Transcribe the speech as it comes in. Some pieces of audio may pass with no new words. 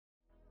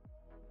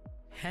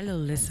Hello,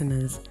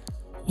 listeners.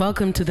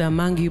 Welcome to the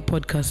Among You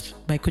podcast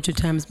by Kuchu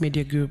Times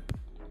Media Group,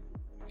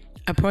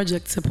 a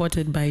project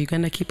supported by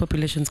Uganda Key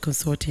Populations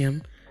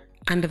Consortium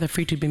under the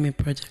Free to Be Me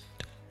project.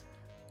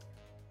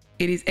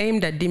 It is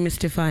aimed at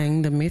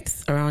demystifying the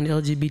myths around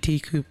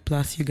LGBTQ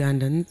plus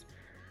Ugandans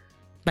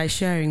by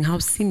sharing how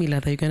similar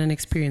the Ugandan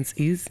experience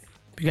is,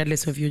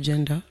 regardless of your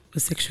gender or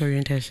sexual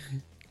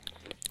orientation.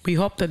 We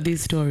hope that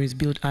these stories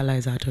build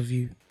allies out of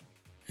you.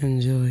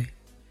 Enjoy.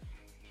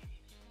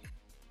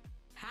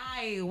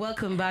 Hi,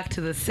 welcome back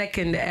to the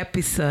second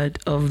episode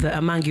of the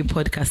Among You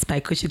podcast by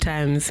Kuchu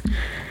Times.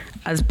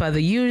 As per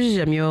the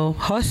usual, I'm your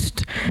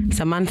host,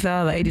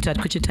 Samantha, the editor at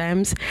Kuchu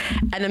Times,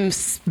 and I'm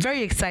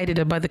very excited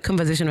about the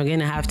conversation we're going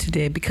to have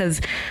today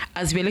because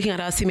as we're looking at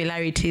our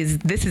similarities,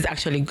 this is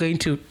actually going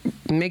to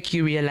make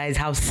you realize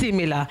how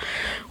similar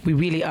we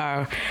really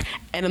are.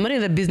 And I'm not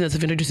in the business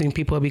of introducing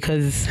people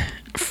because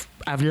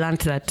I've learned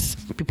that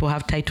people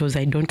have titles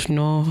I don't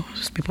know,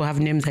 people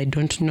have names I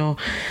don't know.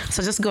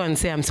 So just go and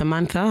say, I'm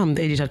Samantha, I'm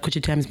the editor at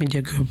Kuchu Times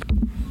Media Group.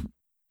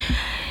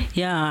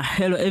 Yeah,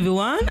 hello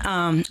everyone.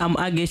 I'm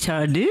Age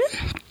Charadi.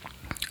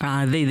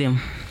 They,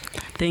 them.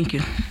 Thank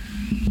you.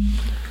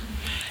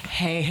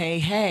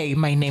 Hey.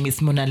 My name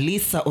is Mona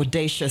Lisa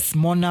Audacious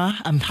Mona.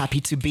 I'm happy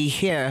to be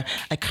here.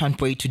 I can't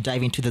wait to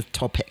dive into the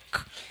topic.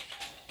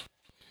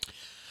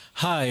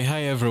 Hi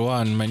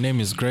everyone. My name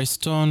is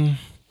Greystone,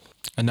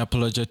 an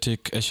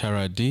apologetic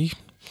HRD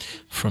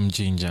from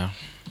Jinja.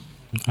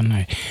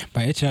 By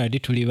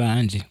HRD to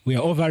Angie. We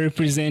are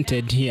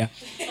overrepresented here.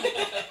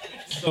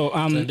 So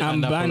I'm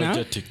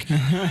Bana.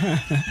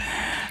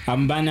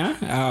 I'm Bana.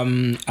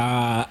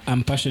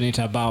 I'm passionate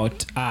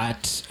about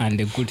art and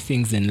the good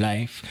things in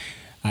life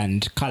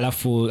and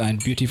colorful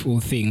and beautiful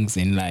things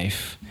in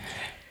life.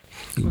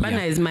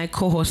 Bana is my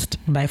co-host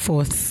by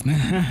force.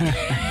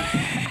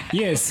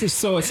 Yes,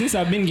 so since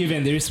I've been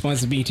given the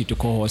responsibility to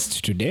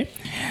co-host today,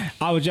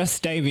 I'll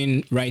just dive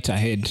in right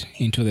ahead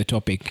into the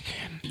topic.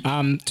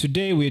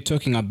 Today we're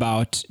talking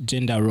about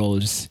gender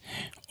roles,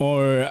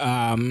 or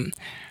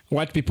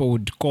what people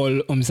would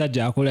call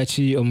omusajja akola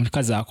ki,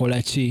 omukazi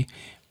akola ki.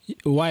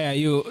 Why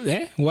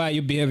are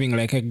you behaving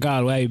like a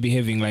girl? Why are you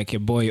behaving like a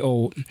boy?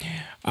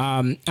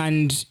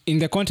 And in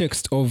the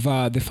context of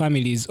the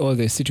families or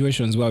the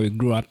situations where we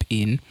grew up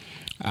in,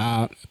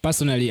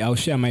 personally, I'll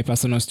share my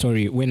personal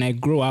story. When I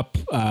grew up,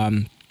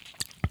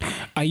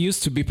 I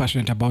used to be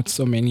passionate about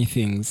so many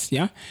things,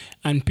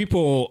 and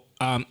people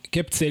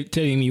kept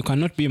telling me you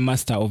cannot be a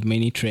master of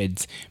many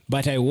trades,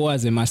 but I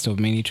was a master of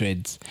many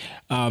trades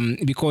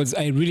because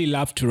I really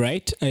loved to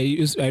write. I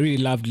really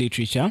loved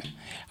literature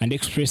and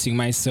expressing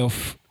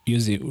myself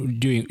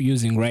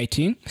using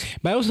writing,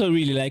 but I also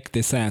really liked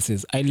the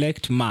sciences. I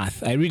liked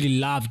math. I really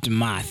loved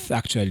math,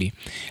 actually.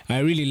 I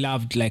really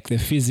loved like the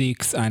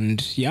physics and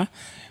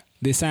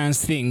the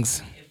science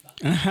things.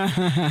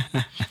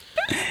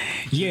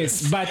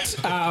 Yes, but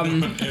I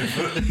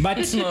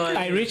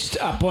reached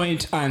a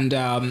point, and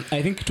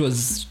I think it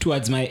was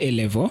towards my A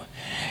level,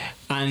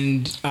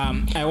 and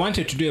I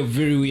wanted to do a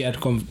very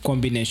weird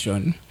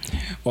combination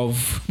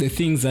of the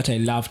things that I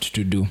loved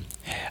to do,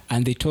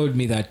 and they told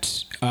me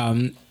that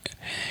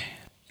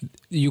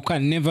you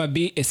can never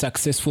be a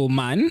successful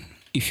man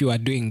if you are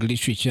doing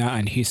literature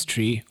and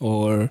history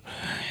or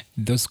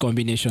those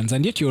combinations,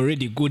 and yet you're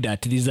already good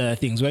at these other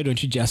things. Why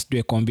don't you just do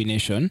a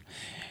combination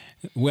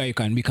where you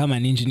can become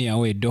an engineer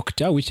or a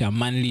doctor, which are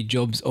manly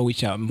jobs or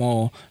which are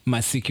more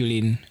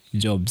masculine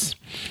jobs?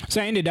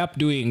 So I ended up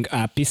doing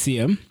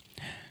PCM.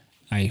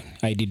 I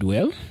did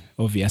well,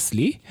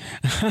 obviously.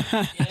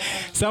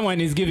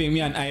 Someone is giving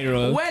me an eye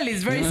roll. Well,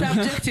 it's very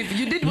subjective.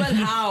 You did well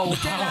how?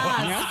 Tell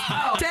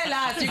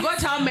us. You got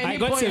how many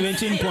points? I got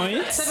 17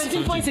 points.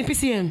 17 points in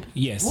PCM?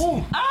 Yes.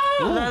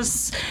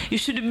 You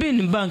should be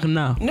in bank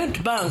now.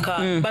 Not bank,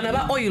 but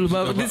about oil.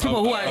 But these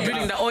people who are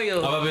drilling the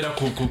oil. I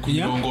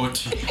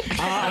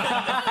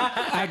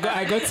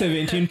got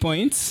 17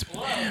 points.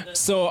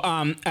 So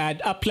I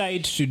had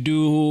applied to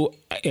do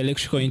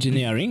electrical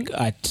engineering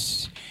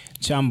at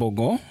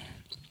Chambogo,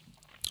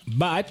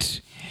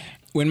 but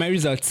when my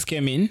results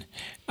came in,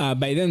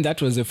 by then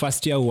that was the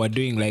first year we were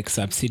doing like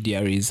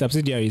subsidiaries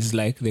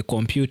like the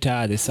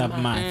computer, the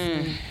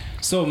sub-math.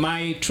 So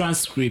my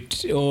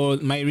transcript or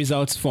my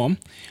results form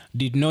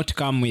did not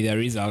come with the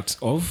results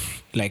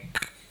of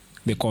like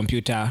the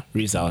computer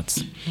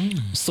results.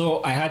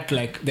 So I had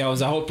there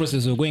was a whole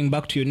process of going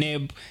back to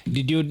UNEB.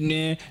 Did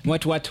you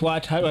what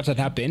had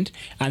happened?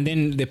 And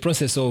then the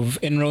process of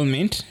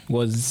enrollment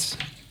was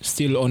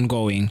still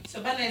ongoing.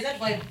 So Bana, is that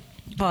why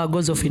power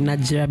goes off in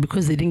Nigeria?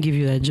 Because they didn't give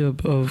you the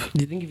job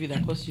they didn't give you the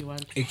course you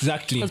want?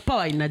 Exactly. Because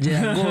power in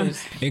Nigeria goes.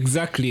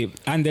 Exactly.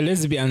 And the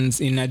lesbians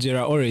in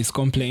Nigeria always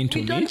complain to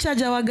me. We don't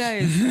charge our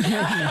guys.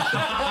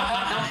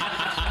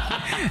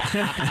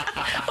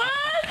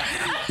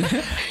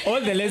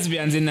 All the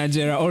lesbians in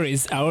Nigeria are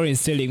always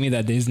telling me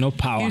that there is no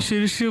power. You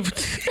should shift.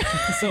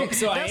 So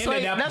I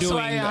ended up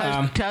doing.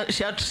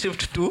 She had to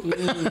shift too.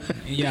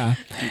 Yeah.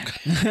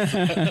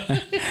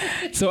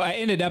 So I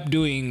ended up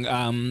doing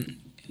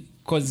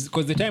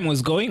because the time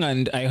was going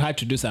and I had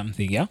to do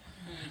something.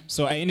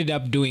 So I ended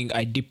up doing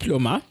a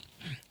diploma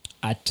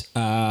at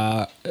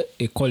a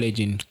college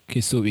in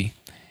Kisubi.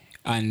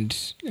 And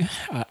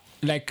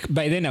like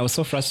by then I was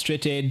so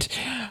frustrated.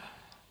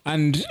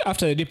 And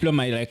after the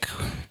diploma, I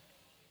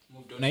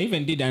moved on. I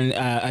even did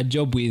a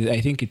job with,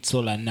 I think it's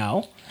Solar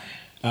now.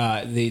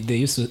 They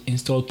used to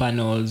install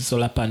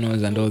solar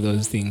panels and all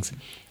those things.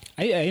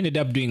 I ended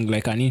up doing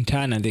like an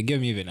intern, and they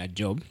gave me even a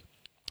job.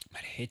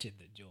 But I hated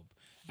the job.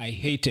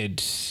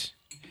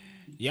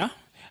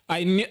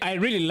 I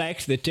really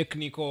liked the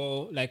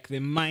technical, like the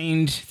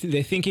mind,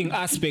 the thinking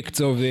aspects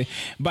of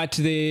but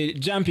the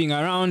jumping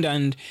around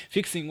and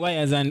fixing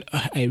wires, and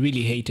I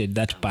really hated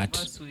that part.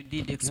 Plus we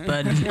did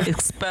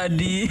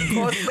expadi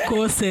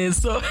courses.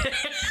 So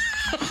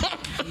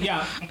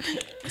Yeah.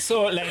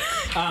 So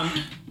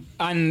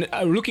and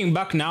looking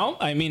back now,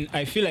 I mean,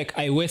 I feel like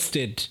I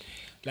wasted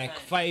like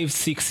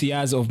 5-6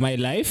 years of my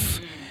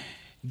life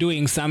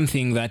doing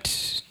something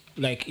that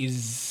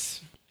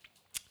is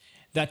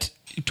that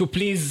to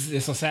please the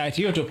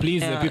society or to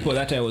please the people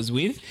that I was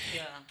with.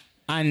 yeah.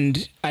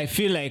 And I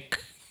feel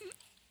like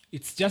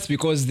it's just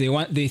because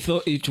they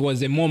thought it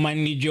was a more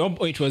money job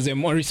or it was a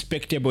more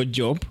respectable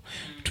job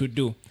to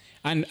do.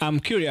 And I'm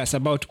curious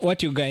about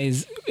what you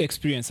guys'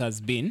 experience has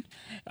been,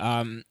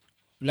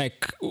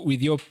 like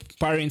with your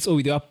parents or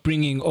with your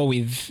upbringing or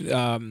with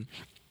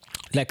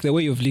like the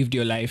way you've lived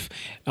your life.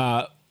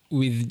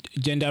 With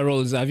gender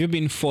roles, have you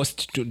been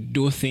forced to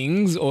do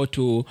things or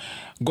to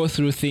go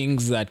through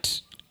things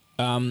that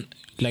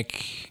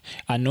like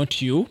are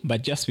not you,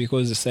 but just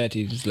because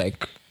society is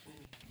like?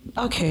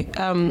 Okay.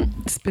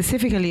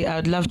 Specifically, I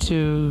would love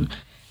to.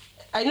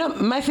 I know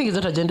my thing is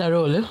not a gender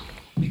role,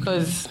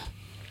 because,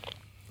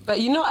 but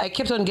I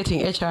kept on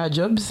getting HR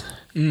jobs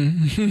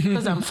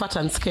because I'm fat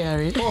and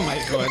scary. Oh my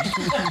god!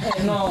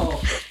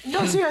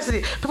 No,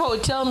 seriously. People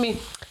would tell me,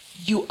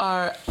 you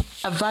are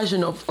a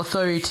version of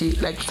authority.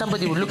 Like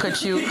somebody will look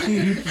at you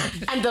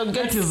and they'll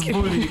get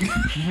bullying,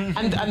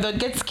 and they'll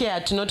get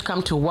scared to not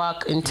come to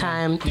work in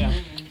time. Yeah.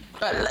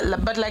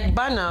 But like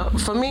Bana,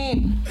 for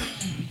me,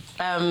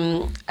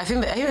 I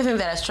think the thing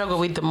that I struggle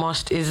with the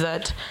most is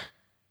that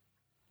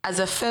as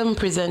a film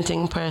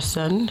presenting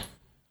person,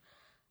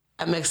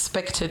 I'm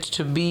expected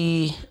to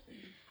be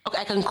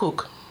okay. I can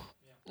cook.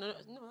 No,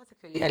 that's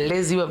actually a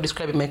lazy way of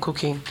describing my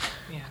cooking.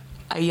 Yeah.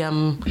 I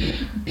am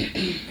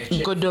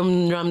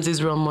Gordon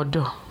Ramsay's role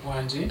model.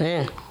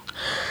 Yeah.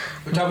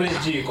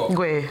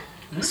 Gwe.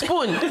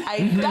 Spoon.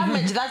 I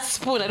damage that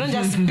spoon. I don't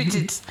just spit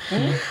it.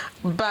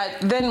 But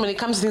then when it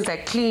comes to things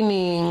like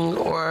cleaning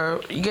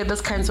or you get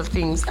those kinds of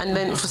things, and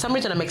then for some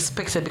reason I'm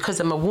expected,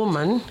 because I'm a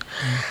woman,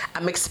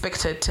 I'm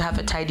expected to have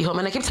a tidy home.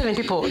 And I keep telling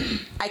people,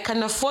 I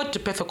can afford to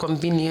pay for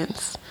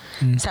convenience.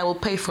 So I will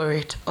pay for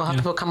it, or have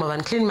people come over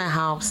and clean my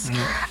house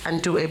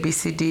and do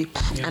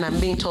ABCD. And I'm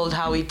being told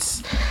how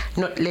it's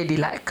not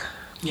ladylike.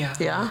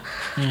 Yeah.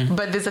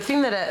 But there's a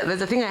thing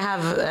I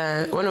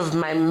have, one of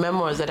my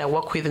memoirs that I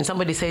work with, and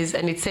somebody says,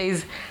 and it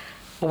says,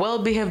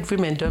 well-behaved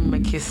women don't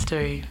make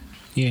history.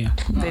 Yeah.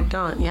 They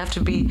don't. You have to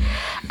be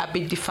a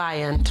bit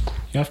defiant.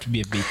 You have to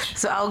be a bitch.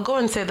 So I'll go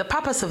and say the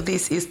purpose of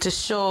this is to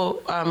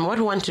show what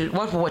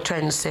we're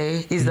trying to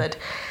say is that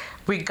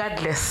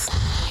regardless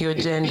your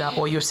gender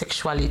or your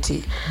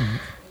sexuality,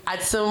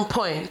 at some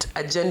point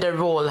a gender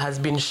role has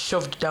been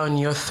shoved down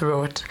your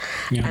throat.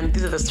 Yeah. And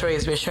these are the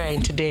stories we're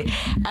sharing today.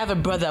 I have a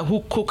brother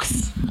who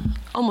cooks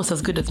almost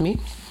as good as me.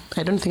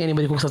 I don't think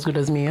anybody cooks as good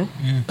as me,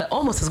 but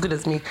almost as good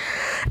as me.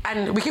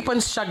 And we keep on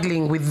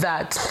struggling with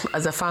that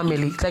as a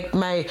family. Like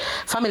my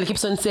family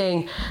keeps on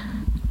saying,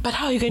 but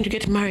how are you going to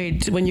get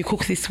married when you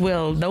cook this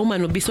well? The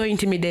woman will be so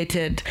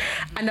intimidated.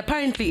 And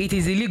apparently it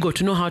is illegal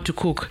to know how to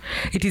cook.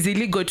 It is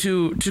illegal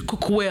to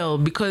cook well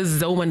because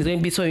the woman is going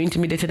to be so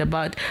intimidated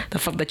about the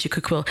fact that you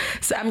cook well.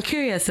 So I'm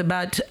curious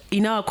about,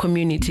 in our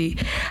community,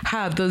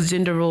 how have those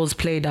gender roles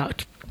played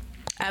out?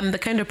 I'm the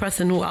kind of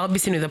person who I'll be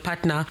sitting with a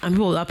partner and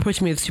people will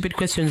approach me with stupid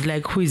questions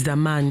like, who is the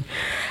man?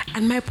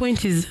 And my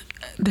point is,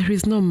 there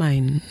is no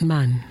man.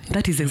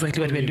 That is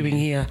exactly what we're doing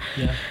here.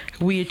 Yeah.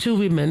 We are two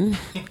women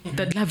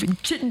that love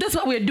it. That's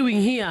what we're doing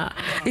here.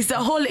 It's the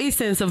whole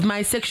essence of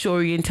my sexual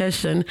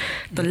orientation,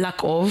 the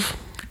lack of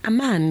a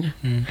man.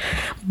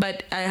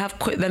 But I have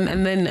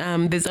and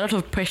then there's a lot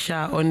of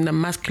pressure on the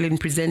masculine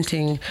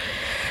presenting,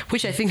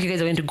 which I think you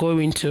guys are going to go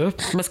into,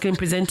 masculine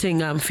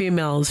presenting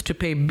females to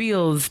pay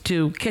bills,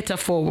 to cater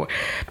for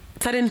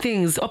certain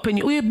things.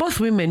 We're both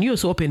women. You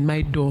also open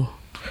my door.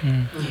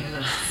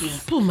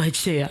 Pull my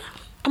chair.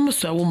 I'm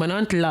also a woman. I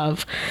want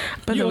love.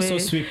 By You the also way,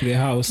 sweep the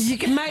house.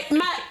 my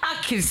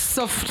act is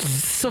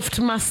soft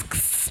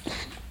masks.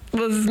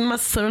 Was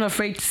masks are not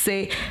afraid to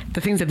say the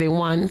things that they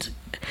want.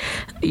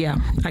 Yeah,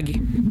 Aggie.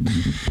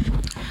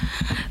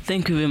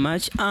 Thank you very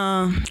much.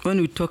 When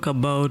we talk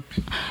about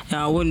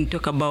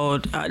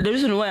the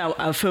reason why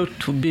I felt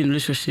to be in a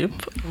relationship,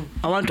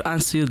 I want to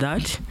answer you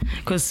that,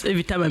 because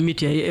every time I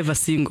meet you, you're ever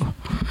single.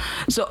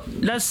 So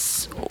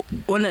that's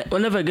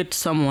whenever I get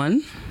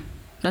someone,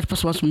 that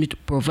person wants me to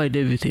provide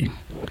everything.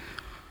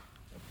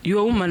 You're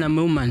a woman, I'm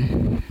a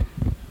woman.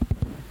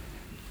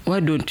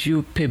 Why don't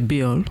you pay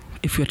bill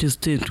if we are to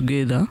stay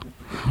together,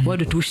 why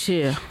don't we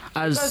share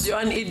as... Because you're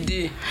an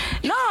ED.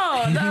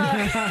 No.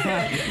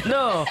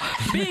 No.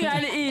 Being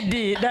an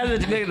ED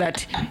doesn't make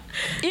that.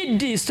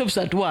 ED stops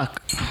at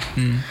work.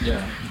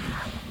 Yeah.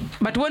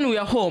 But when we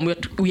are home,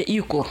 we are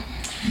equal.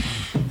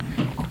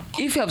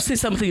 If you have seen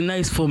something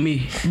nice for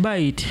me, buy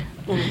it.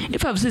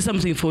 If I have seen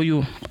something for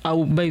you, I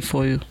will buy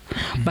for you.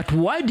 But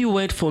why do you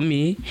wait for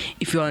me?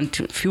 If you want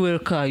fuel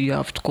car, you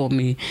have to call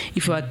me.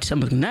 If you want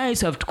something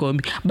nice, you have to call me.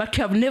 But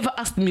you have never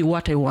asked me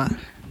what I want.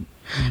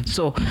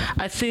 So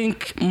I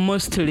think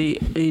mostly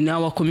in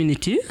our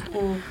community,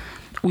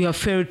 we have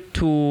failed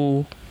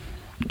to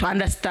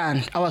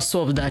understand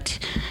ourselves that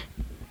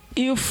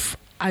if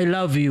I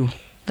love you,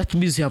 that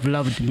means you have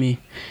loved me.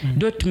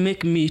 Don't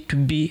make me to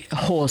be a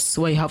horse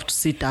where you have to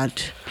sit and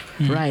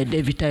ride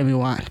every time you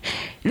want.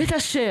 Let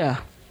us share.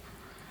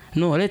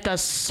 No, let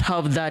us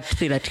have that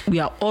thing that we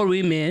are all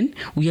women.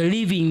 We are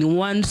living in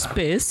one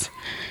space.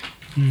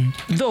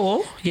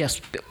 Though, yes,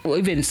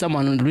 even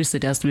someone on the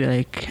research asked me,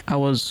 like, I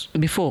was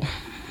before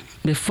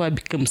I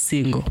became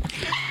single.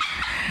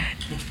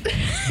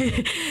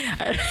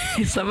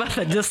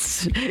 Samantha,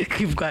 just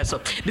keep quiet. So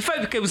before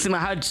I became single,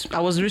 I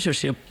was in a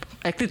relationship.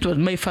 I think it was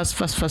my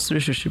first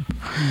relationship.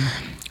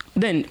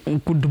 Then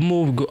we could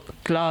move, go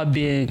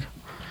clubbing,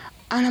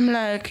 and I'm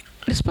like,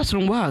 this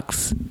person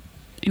works.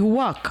 You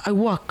work, I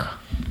work.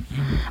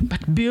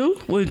 But bill,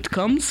 when it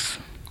comes,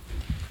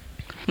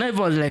 now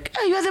everyone's like,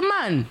 hey, you're the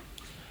man.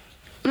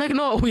 I'm like,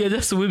 no, we are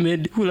just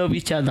women who love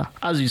each other,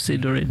 as you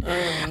said already.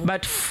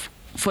 But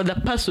for the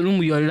person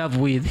whom you are in love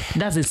with,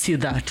 doesn't see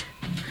that.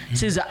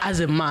 Sees that as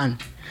a man,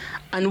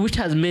 and which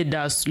has made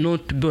us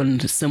not to be on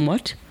the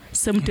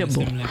same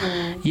table.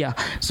 Yeah.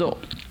 So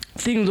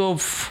things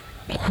of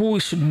who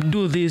should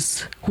do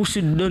this, who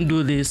should don't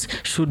do this,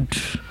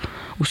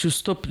 we should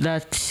stop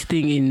that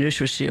thing in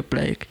relationship.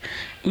 Like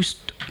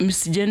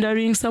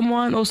misgendering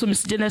someone, also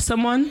misgender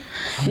someone.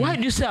 Why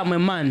do you say I'm a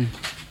man?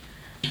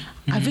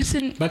 Have you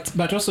seen?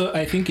 But also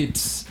I think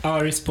it's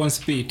our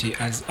responsibility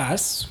as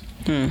us,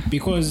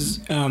 because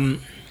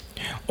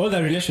all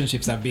the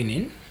relationships I've been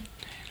in,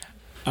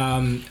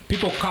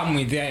 people come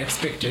with their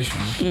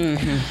expectations,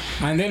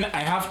 and then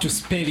I have to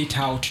spell it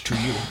out to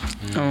you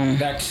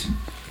that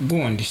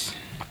bond.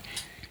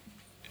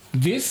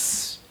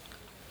 This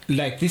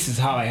is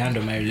how I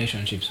handle my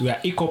relationships. We are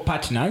equal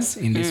partners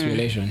in this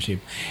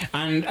relationship,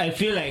 and I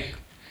feel like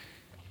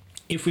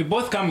if we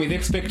both come with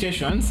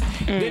expectations,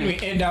 then we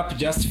end up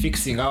just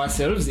fixing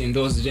ourselves in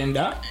those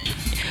gender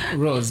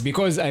roles.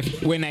 Because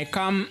when I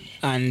come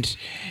and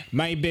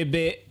my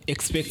baby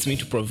expects me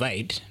to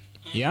provide,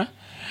 yeah.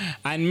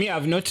 And me,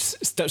 I've not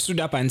stood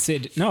up and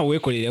said, no, we're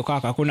contributing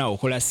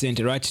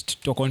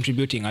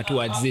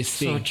towards this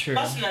thing. So true.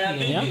 Personally, I've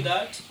been doing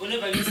that.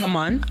 Whenever I meet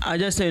someone, I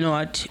just say, you know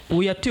what?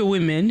 We are two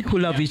women who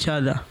love each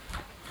other.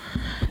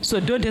 So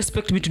don't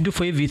expect me to do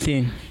for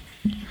everything.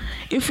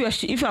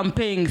 If I'm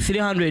paying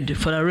 300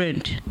 for the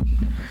rent,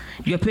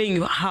 you're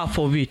paying half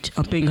of it.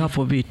 I'm paying half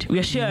of it. We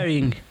are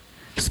sharing,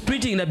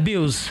 splitting the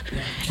bills.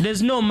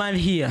 There's no man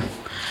here.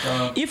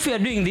 If we are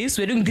doing this,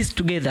 we're doing this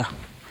together.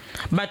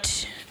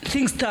 But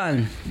things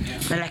turn.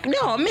 They're like,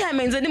 no, me I'm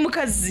like,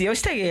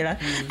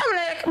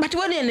 but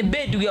when you're in the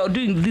bed, we are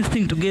doing this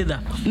thing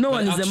together. No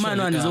one is a man,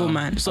 one is a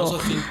woman. So I also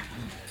think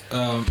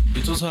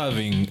it's also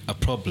having a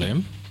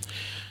problem,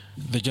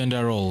 the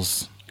gender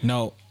roles.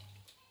 Now,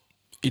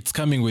 it's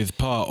coming with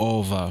power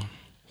over.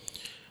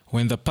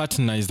 When the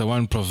partner is the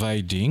one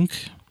providing,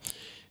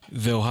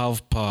 they'll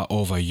have power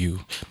over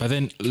you. But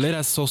then let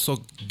us also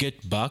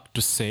get back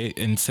to say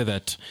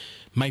that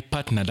my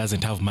partner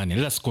doesn't have money.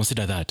 Let us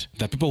consider that.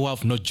 There are people who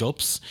have no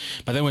jobs,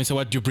 but then when you say,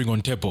 what do you bring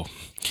on table?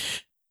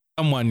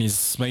 Someone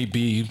is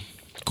maybe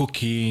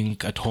cooking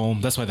at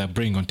home. That's why they're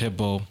bringing on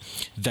table.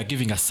 They're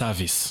giving a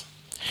service.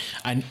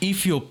 And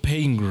if you're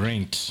paying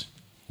rent,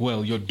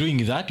 well, you're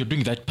doing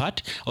that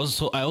part.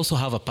 Also, I also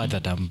have a part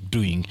that I'm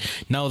doing.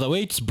 Now, the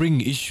way it's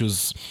bringing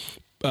issues,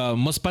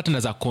 most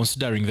partners are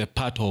considering the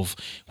part of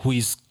who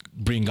is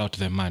bringing out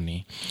the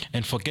money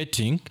and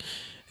forgetting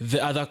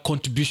the other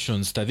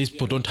contributions that these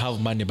people don't have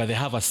money, but they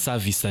have a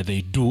service that they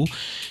do.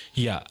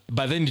 Yeah,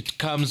 but then it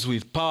comes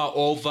with power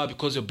over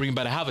because you're bringing,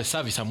 but I have a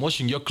service. I'm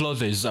washing your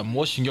clothes. I'm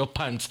washing your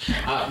pants.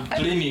 I'm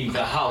cleaning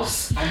the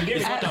house.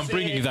 It's what I'm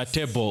bringing to the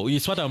table.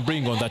 It's what I'm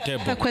bringing on the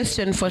table. A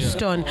question for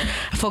Stone.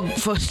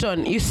 For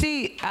Stone, you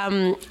see,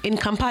 in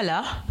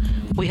Kampala,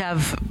 we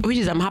have, which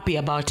is I'm happy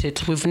about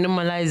it. We've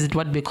normalized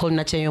what we call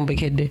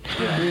Nachayombekede.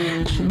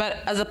 But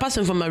as a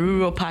person from a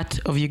rural part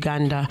of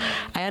Uganda,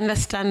 I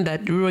understand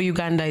that rural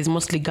Uganda is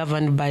mostly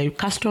governed by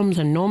customs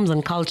and norms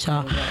and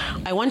culture.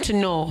 I want to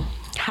know,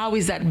 how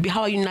is that?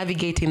 How are you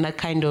navigating that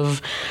kind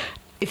of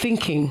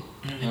thinking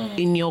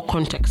in your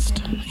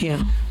context?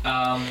 Yeah.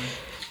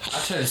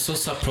 Actually, it's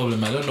also a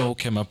problem. I don't know who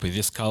came up with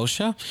this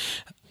culture.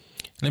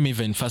 Let me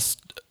even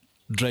first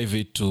drive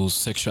it to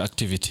sexual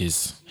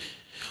activities,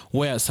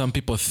 where some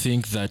people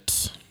think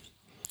that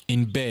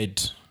in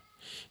bed,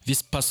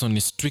 this person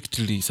is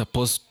strictly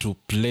supposed to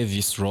play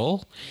this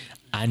role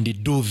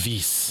and do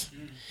this.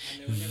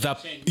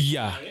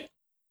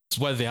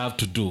 what they have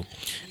to do,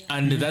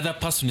 and the other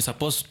person is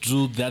supposed to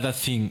do the other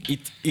thing.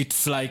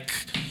 It's like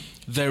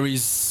there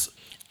is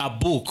a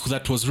book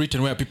that was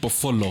written where people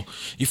follow.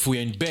 If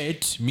we're in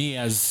bed, me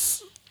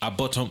as a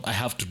bottom, I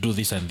have to do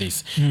this and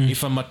this.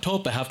 If I'm a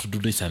top, I have to do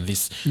this and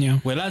this. Yeah.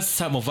 Whereas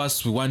some of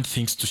us, we want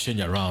things to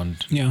change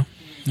around. Yeah.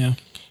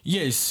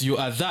 Yes, you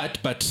are that,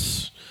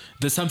 but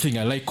there's something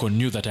I like on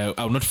you that I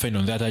will not find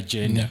on the other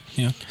gender.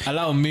 Yeah.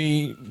 Allow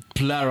me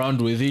play around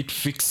with it,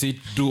 fix it,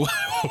 do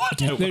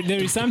what I want.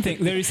 There is something.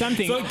 Grace said.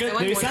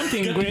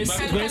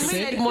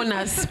 Let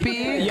Mona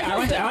speak. Yeah,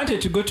 I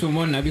wanted to go to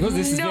Mona because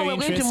this is very we're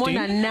going interesting. to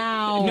Mona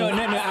now. No.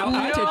 I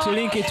wanted to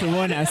link it to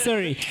Mona.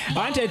 Sorry.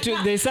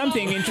 There's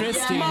something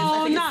interesting.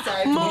 Mona.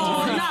 Okay,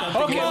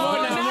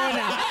 Mona.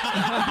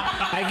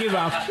 I give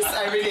up.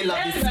 I really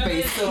love this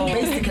space. So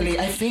basically,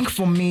 I think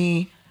for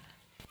me,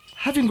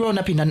 having grown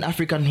up in an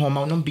African home,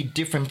 I will not be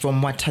different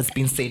from what has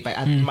been said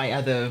by my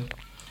other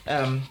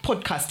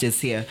podcasters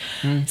here.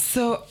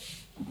 So,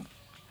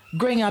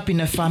 growing up in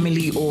a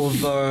family of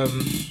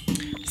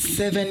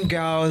 7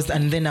 girls,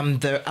 and then I'm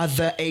the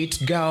other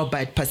 8th girl,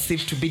 but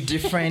perceived to be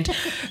different.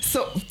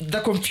 So,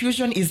 the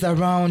confusion is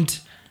around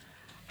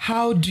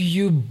how do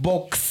you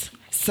box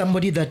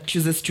somebody that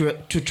chooses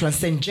to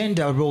transcend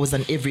gender roles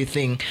and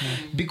everything.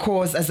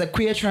 Because as a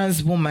queer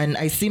trans woman,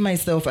 I see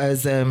myself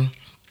as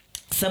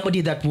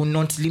somebody that will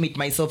not limit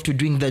myself to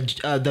doing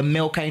the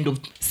male kind of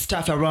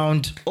stuff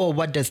around,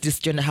 what does this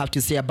gender have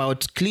to say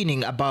about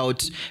cleaning,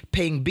 about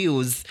paying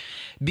bills?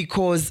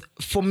 Because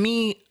for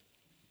me,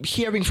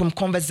 hearing from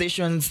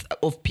conversations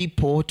of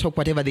people talk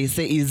whatever they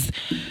say is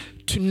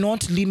to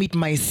not limit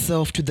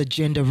myself to the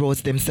gender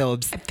roles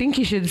themselves. I think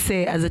you should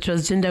say, as a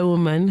transgender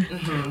woman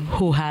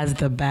who has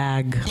the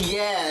bag.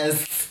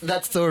 Yes,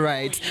 that's so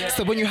right.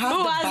 So when you have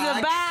Who the has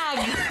the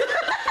bag?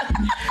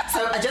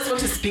 So I just want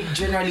to speak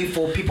generally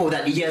for people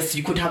that, yes,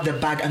 you could have the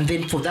bag, and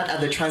then for that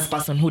other trans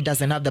person who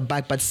doesn't have the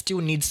bag but still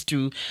needs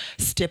to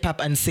step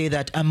up and say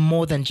that I'm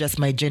more than just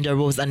my gender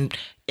roles and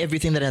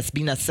everything that has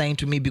been assigned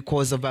to me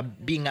because of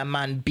being a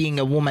man, being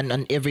a woman,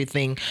 and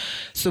everything.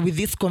 So with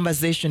this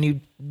conversation,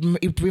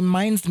 it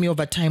reminds me of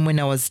a time when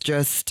I was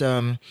just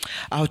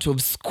out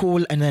of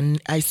school, and then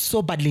I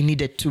so badly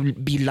needed to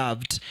be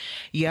loved.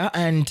 Yeah,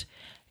 and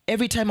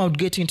every time I would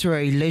get into a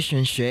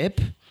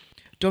relationship,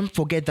 don't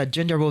forget that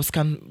gender roles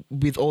come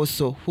with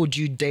also who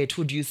do you date,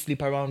 who do you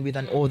sleep around with,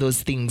 and all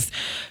those things.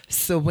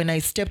 So when I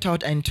stepped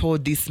out and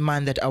told this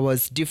man that I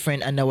was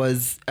different and I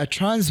was a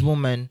trans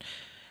woman,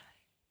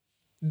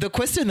 the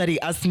question that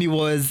he asked me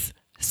was,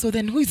 so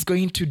then who is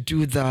going to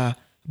do the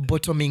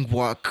bottoming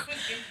work?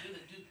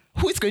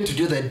 Who is going to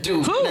do the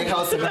do? Like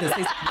how Samantha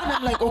says. And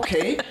I'm like,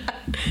 okay,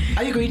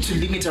 are you going to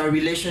limit our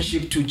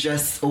relationship to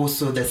just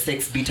also the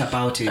sex bit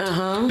about it?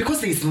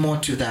 Because there is more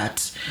to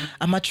that.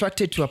 I'm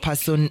attracted to a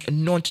person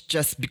not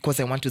just because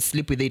I want to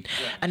sleep with it.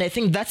 And I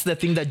think that's the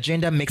thing that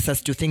gender makes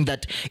us to think,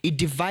 that it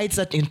divides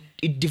us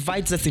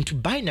into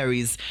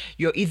binaries.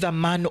 You're either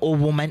man or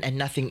woman and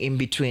nothing in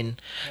between.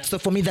 So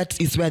for me, that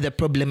is where the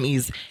problem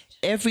is.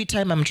 Every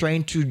time I'm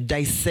trying to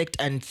dissect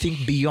and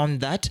think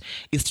beyond that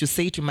is to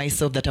say to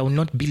myself that I will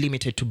not be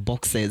limited to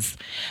boxes.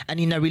 And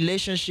in a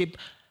relationship,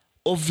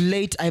 of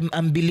late,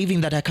 I'm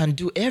believing that I can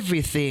do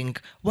everything.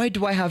 Why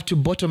do I have to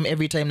bottom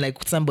every time,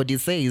 like somebody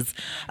says?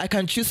 I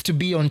can choose to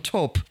be on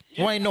top.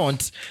 Why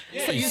not?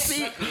 Yes. So you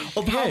see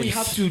of how we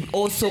have to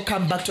also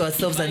come back to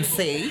ourselves and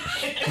say,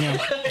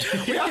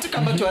 we have to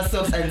come back to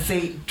ourselves and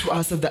say to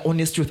ourselves the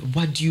honest truth.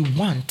 What do you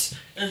want?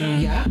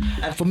 Yeah.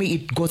 And for me,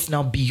 it goes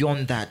now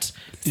beyond that.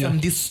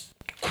 From this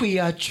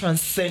queer,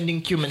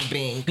 transcending human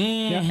being.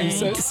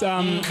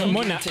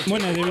 Mona,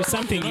 there is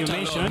something you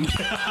mentioned,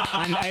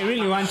 and I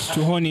really want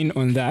to hone in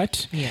on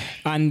that. Yeah.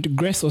 And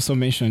Grace also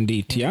mentioned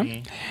it.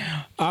 Yeah.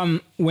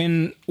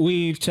 When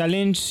we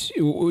challenge,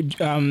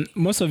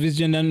 most of these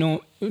gender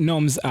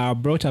norms are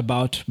brought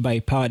about by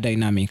power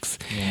dynamics,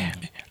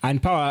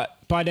 and power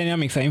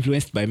dynamics are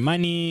influenced by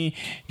money,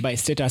 by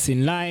status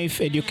in life,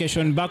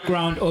 education,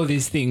 background, all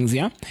these things.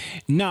 Yeah.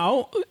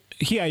 Now,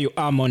 here you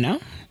are, Mona,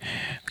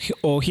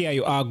 or here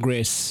you are,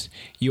 Grace.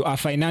 You are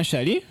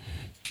financially.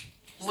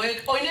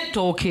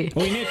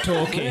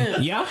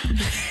 Yeah.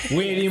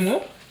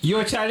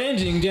 You're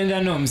challenging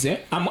gender norms.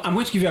 I'm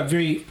going to give you a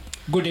very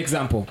good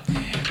example.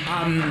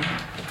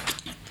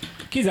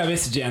 Kizza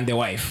Besigye and the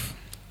wife.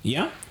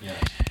 Yeah.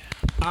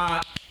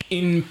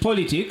 In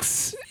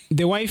politics,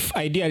 the wife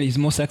ideally is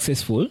more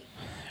successful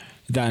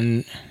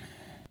than.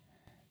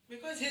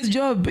 His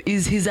job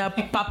is he's a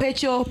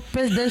perpetual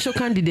presidential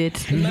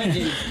candidate.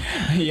 Imagine.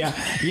 Yeah.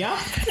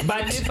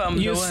 But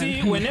you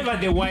see, whenever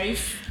the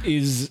wife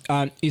is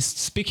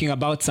speaking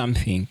about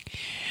something,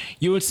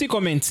 you will see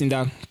comments in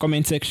the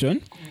comment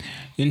section.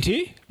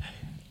 Nti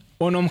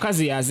ono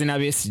mkazi yazina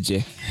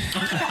Besigye.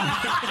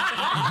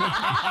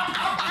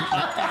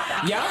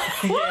 Yeah?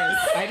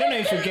 Yes. I don't know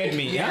if you get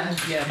me. Yeah.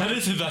 How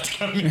is that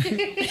coming?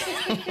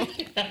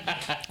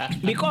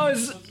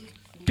 Because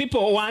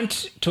people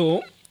want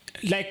to.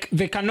 Like,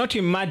 they cannot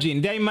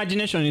imagine, their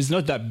imagination is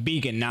not that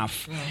big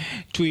enough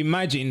to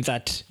imagine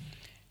that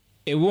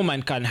a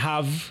woman can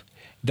have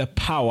the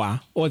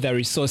power or the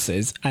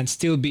resources and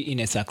still be in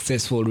a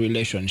successful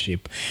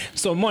relationship.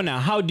 So Mona,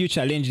 how do you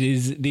challenge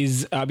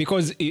these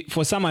because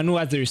for someone who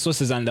has the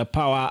resources and the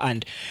power,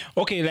 and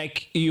okay,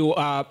 like you're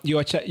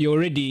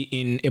already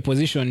in a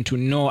position to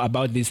know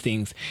about these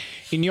things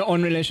in your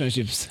own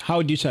relationships,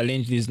 how do you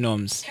challenge these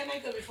norms? Can I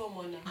go before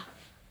Mona?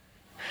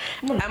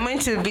 I'm going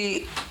to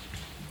be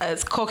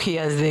as cocky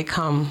as they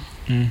come.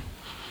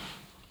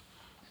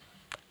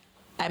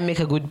 I make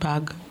a good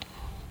bag.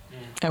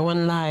 I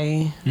won't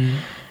lie.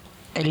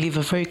 I live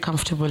a very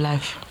comfortable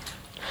life.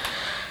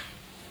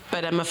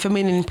 But I'm a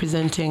feminine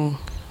presenting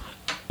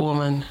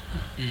woman.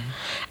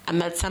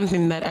 And that's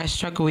something that I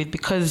struggle with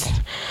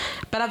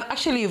but I've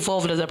actually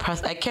evolved as a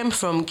person. I came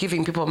from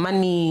giving people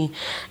money,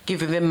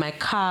 giving them my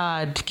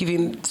card,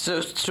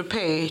 to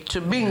pay,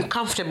 to being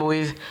comfortable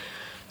with,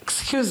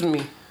 excuse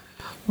me,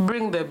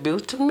 bring the bill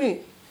to me.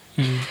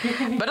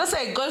 But also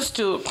it goes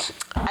to,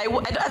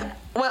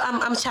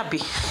 I'm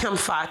chubby, I'm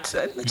fat.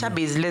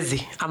 Chubby is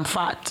lazy, I'm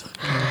fat.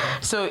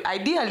 So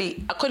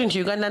ideally, according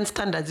to Ugandan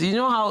standards, you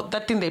know how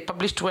that thing they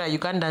published where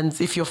Ugandans,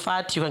 if you're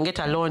fat, you can get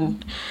a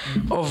loan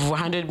of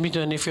 100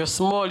 million. If you're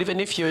small, even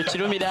if you're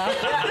Chirumida,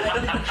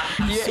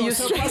 you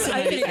stress.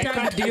 I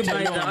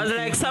was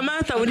like,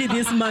 Samantha, we need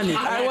this money.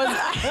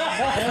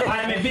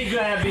 I'm a big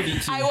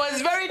liability. I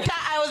was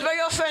very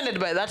offended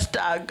by that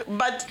tag.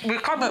 But we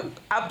come,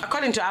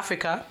 according to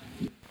Africa,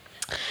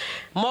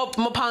 more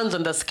pounds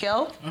on the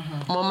scale,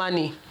 more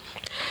money.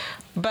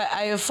 But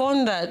I have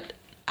found that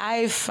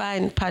I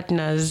find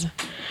partners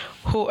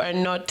who are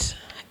not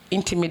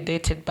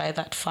intimidated by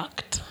that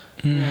fact,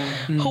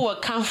 who are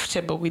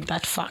comfortable with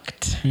that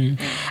fact.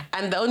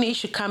 And the only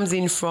issue comes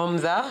in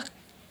from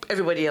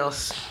everybody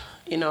else,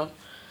 you know.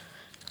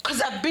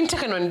 Because I've been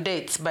taken on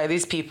dates by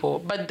these people,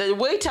 but the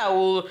waiter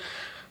will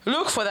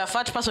look for the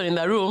fat person in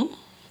the room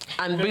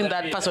and bring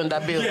that person the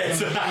bill.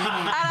 Yes. And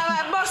I'm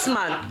like, boss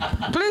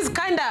man, please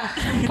kinda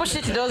push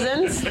it to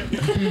dozens.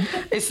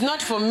 It's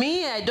not for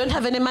me. I don't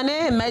have any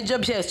money. My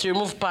job here is to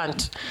remove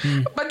pant.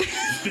 But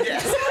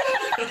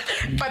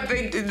but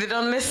they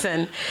don't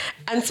listen.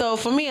 And so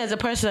for me as a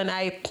person,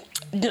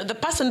 the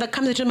person that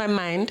comes into my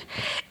mind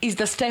is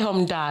the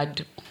stay-home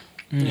dad.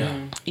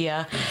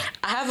 Yeah.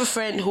 I have a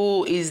friend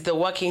who is the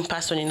working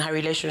person in her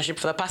relationship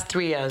for the past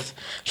 3 years.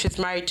 She's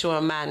married to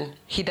a man.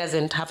 He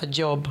doesn't have a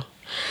job.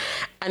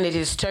 And it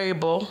is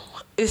terrible.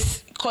 It's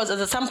because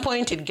at some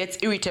point it gets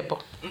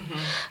irritable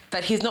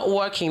that he's not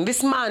working.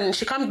 This man,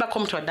 she comes back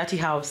home to a dirty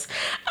house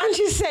and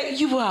she said,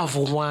 you have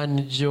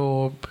one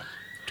job.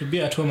 To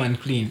be at home and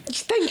clean.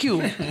 Thank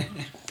you.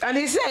 And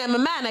he said, I'm a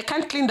man, I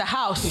can't clean the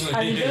house.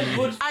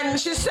 And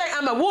she's saying,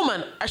 I'm a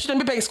woman, I shouldn't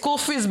be paying school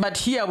fees, but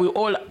here we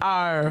all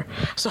are.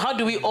 So how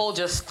do we all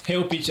just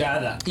help each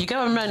other? You get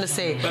what I'm trying to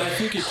say? But I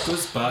think it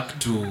goes back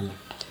to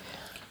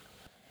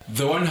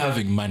the one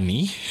having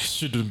money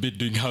shouldn't be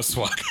doing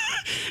housework.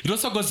 It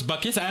also goes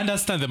back, yes, I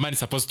understand the man is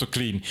supposed to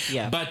clean,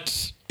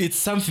 but it's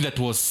something that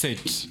was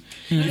set.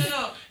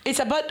 No. It's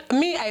about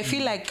me, I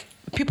feel like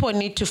people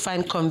need to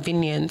find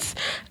convenience.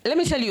 Let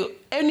me tell you,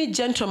 any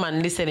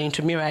gentleman listening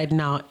to me right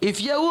now,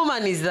 if your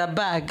woman is the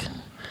bag,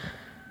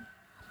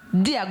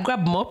 dear,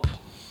 grab mop,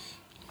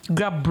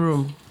 grab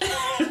broom,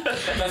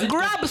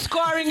 grab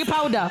scoring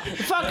powder.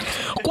 Fuck,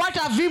 what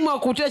a vimo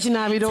kutechi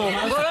na mido.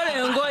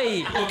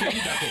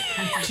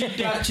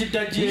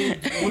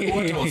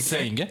 What I was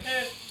saying,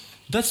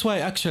 that's why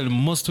actually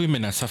most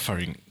women are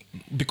suffering,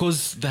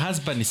 because the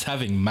husband is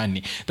having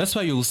money. That's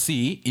why you'll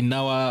see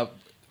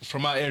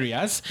from our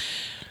areas,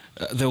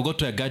 they'll go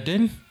to a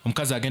garden,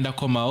 mkazi agenda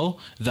komao,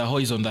 the hoe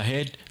is on the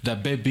head, the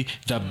baby,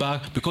 the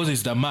bag, because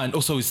it's the man,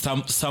 also with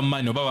some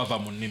money.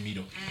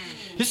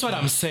 This is what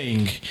I'm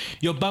saying.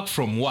 You're back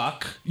from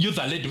work, you're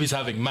the lady who is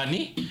having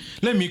money.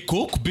 Let me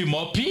cook, be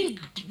mopping,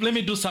 let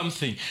me do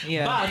something.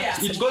 But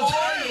it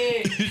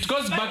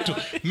goes back to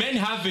men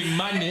having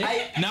money.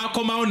 Na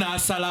komao na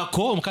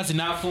salako, mkazi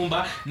na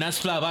fumba, na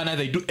sflava,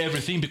 they do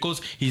everything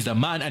because he's the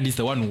man and he's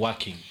the one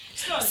working.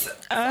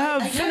 I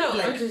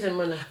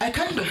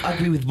kind of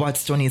agree with what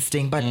Stone is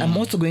saying, but I'm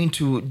also going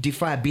to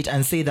differ a bit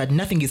and say that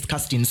nothing is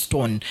cast in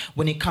stone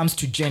when it comes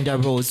to gender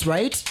roles,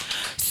 right?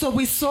 So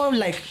we saw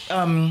like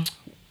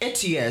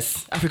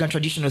ATS, African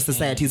Traditional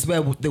Societies,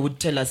 where they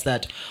would tell us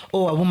that,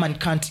 oh, a woman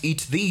can't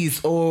eat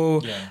these,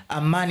 or a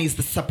man is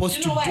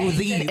supposed to do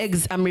these.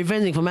 Eggs, I'm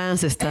revenging for my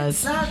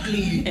ancestors.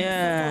 Exactly.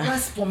 Yeah. So for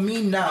us, for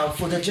me now,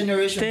 for the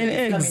generation that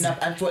is coming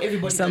up, and for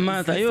everybody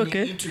Samantha, that is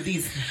listening into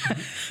this,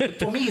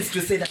 for me, it's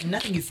to say that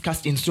nothing is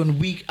cast in stone.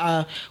 We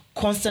are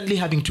constantly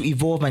having to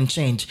evolve and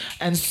change,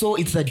 and so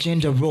it's the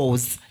gender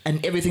roles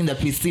and everything that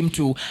we seem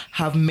to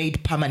have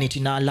made permanent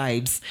in our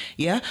lives.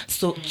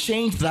 So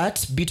change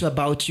that bit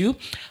about you.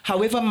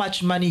 However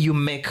much money you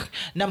make,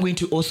 now I'm going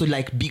to also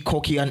like be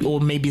cocky and or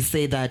maybe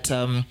say that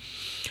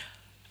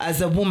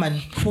as a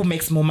woman who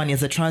makes more money,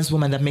 as a trans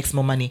woman that makes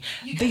more money,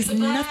 there's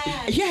nothing.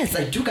 Yes,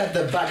 I do got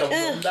the bag of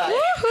that.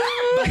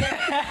 But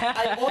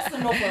I also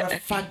know for a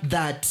fact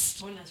that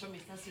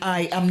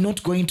I am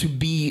not going to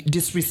be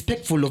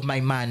disrespectful of my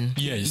man.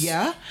 Yes.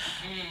 Yeah?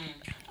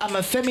 I'm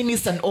a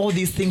feminist and all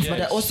these things, but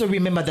I Yes. also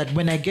remember that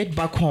when I get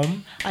back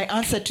home, I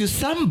answer to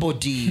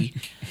somebody.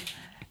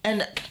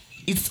 And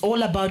it's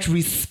all about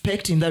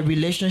respect in that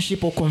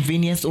relationship or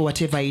convenience or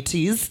whatever it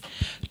is,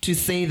 to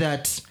say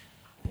that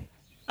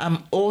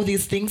I'm all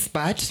these things,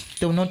 but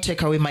they will not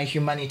take away my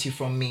humanity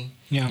from me.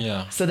 Yeah.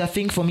 Yeah. So the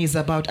thing for me is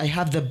about, I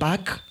have the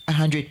back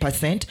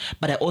 100%,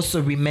 but I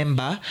also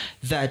remember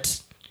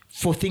that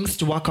for things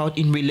to work out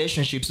in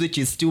relationships, which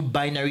is still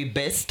binary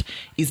based,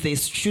 is there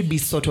should be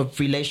sort of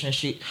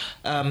relationship,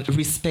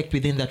 respect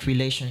within that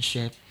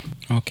relationship.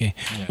 Okay.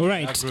 Yeah, All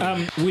right.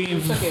 agree.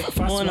 We've fast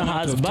Mona run out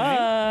has of time.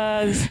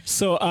 bags.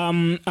 So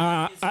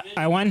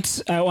I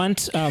want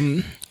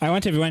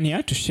everyone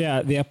here to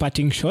share their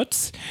parting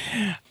shots.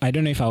 I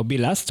don't know if I'll be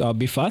last or I'll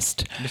be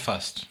first. Be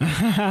fast.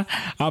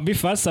 I'll be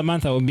first.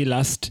 Samantha will be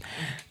last.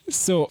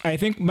 So I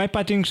think my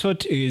parting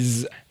shot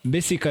is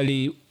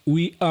basically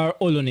we are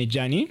all on a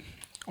journey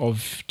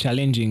of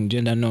challenging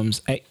gender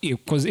norms.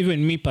 Because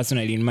even me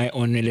personally, in my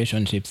own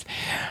relationships,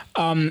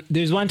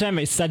 there's one time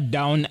I sat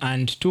down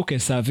and took a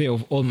survey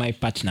of all my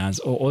partners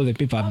or all the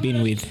people I've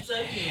been with.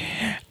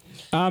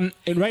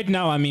 Right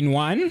now I'm in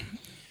one,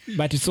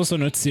 but it's also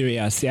not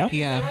serious. Yeah.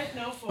 Yeah.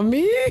 For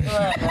me,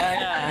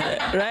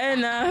 Right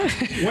now.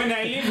 When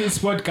I leave this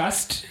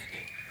podcast,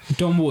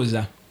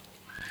 Tomboza.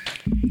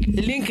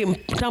 link in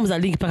terms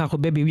of link back,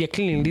 baby, we are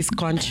cleaning this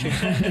country.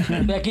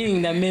 We're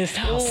cleaning the mess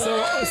house.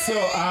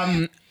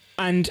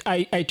 And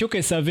I took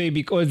a survey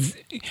because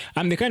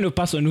I'm the kind of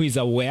person who is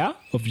aware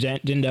of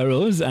gender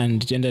roles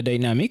and gender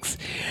dynamics.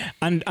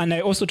 And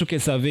I also took a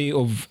survey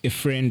of a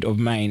friend of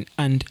mine.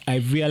 And I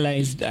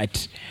realized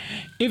that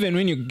even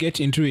when you get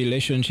into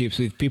relationships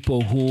with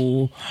people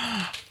who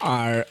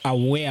are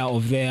aware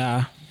of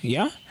their,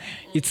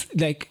 it's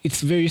like,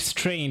 it's very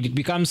strained. It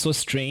becomes so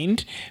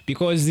strained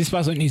because this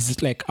person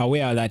is like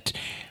aware that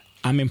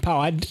I'm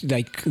empowered,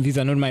 like these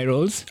are not my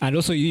roles, and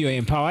also you're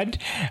empowered,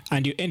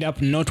 and you end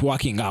up not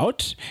working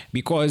out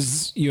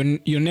because you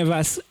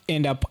never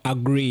end up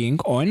agreeing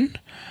on,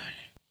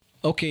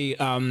 okay,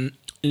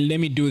 let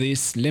me do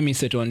this, let me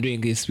settle on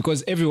doing this,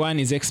 because everyone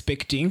is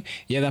expecting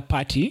the other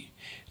party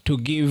to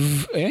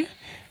give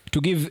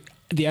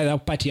the other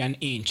party an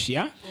inch,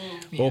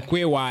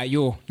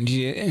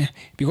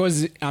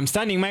 because I'm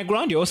standing my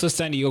ground, you're also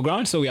standing your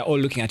ground, so we are all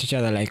looking at each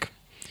other like,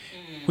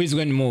 who is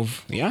going to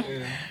move?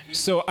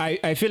 So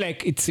I feel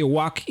like it's a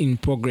work in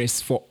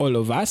progress for all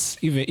of us,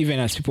 even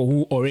as people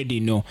who already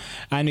know.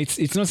 And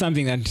it's not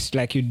something that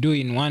like you do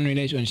in one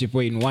relationship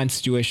or in one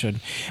situation,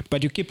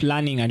 but you keep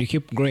learning and you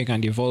keep growing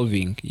and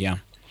evolving. Yeah.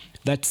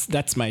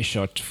 That's my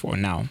shot for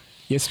now.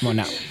 Yes,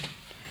 Mona.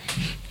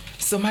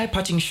 So my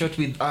parting shot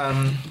with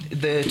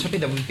the topic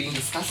that we've been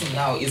discussing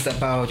now is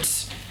about,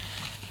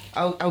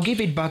 I'll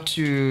give it back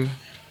to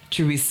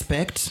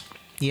respect.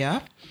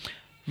 Yeah.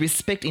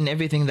 Respect in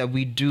everything that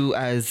we do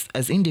as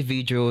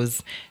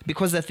individuals,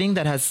 because the thing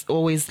that has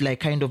always like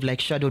kind of like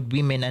shadowed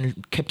women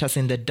and kept us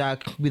in the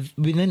dark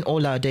within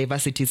all our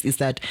diversities is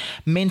that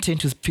men tend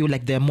to feel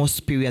like they're more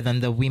superior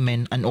than the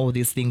women and all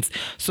these things.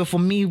 So for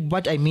me,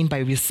 what I mean by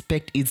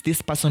respect is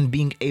this person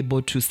being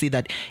able to see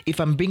that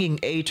if I'm bringing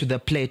A to the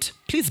plate,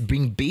 please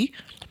bring B,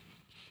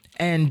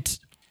 and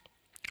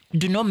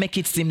do not make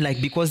it seem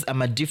like because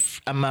I'm a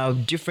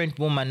different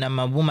woman, I'm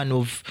a woman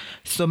of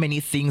so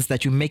many things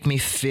that you make me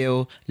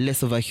feel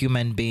less of a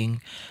human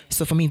being.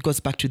 So for me, it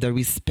goes back to the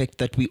respect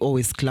that we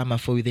always clamor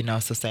for within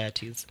our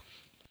societies.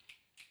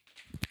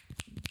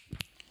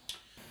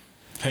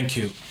 Thank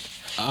you.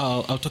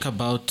 I'll talk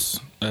about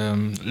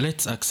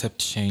let's accept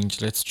change.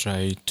 Let's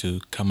try to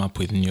come up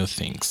with new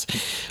things.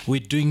 We're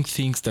doing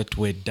things that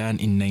were done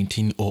in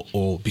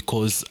 1900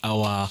 because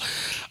our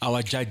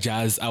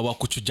judges, our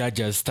kuchu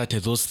judges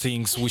started those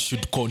things. We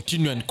should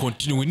continue and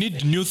continue. We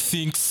need new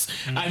things.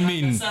 I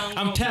mean,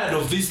 I'm tired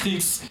of these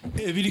things.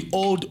 Really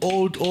old.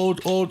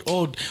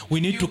 We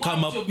need to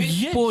come up.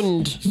 Yes.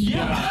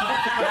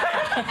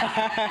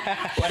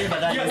 Whatever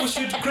that Yeah, we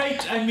should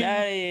create, I mean,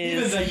 That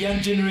even is- the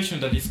young generation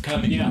that is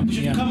coming, we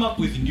should come up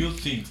with new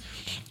things.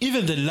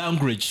 Even the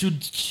language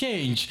should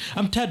change.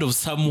 I'm tired of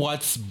some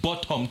words,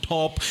 bottom,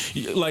 top.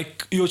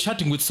 Like you're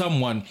chatting with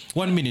someone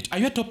 1 minute. Are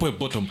you at top or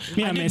bottom?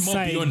 Me, I I'm need a more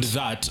side. beyond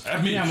that. I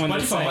mean, Me, I'm on what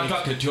the if I'm side.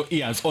 attracted to your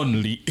ears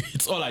only?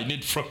 It's all I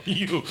need from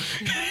you.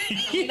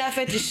 That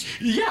fetish.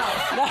 Yeah.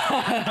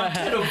 I'm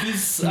tired of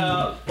these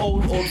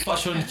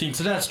old-fashioned things.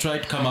 So let's try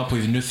to come up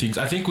with new things.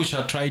 I think we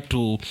shall try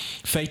to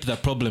fight the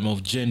problem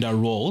of gender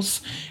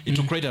roles. It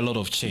will create a lot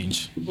of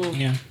change.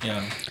 Yeah.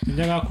 Yeah.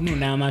 Njagala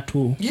kununa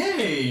amatu.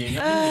 Yay!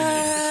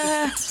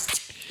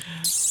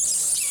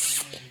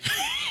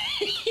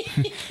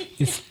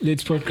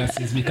 This podcast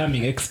is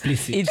becoming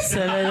explicit. It's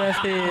another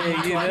thing,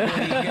 you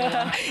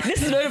know.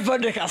 This is not a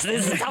podcast.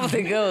 This is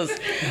something else.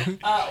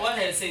 What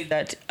I say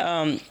that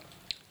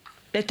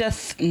let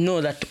us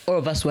know that all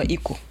of us were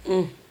equal.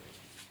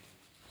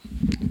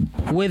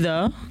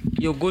 Whether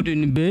you're good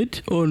in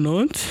bed or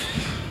not.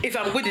 If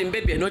I'm good in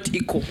bed, we're not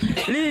equal.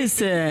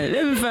 Listen,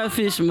 let me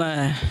fish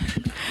my.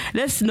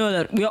 let's know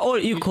that we are all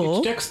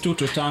equal. It takes two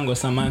to tango,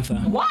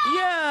 Samantha.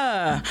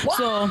 Yeah.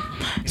 So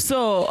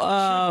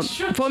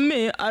for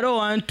me, I don't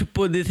want to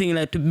put the thing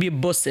like to be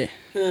bossy.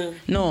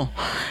 No.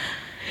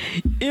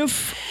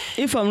 If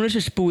I'm in a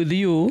relationship with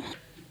you,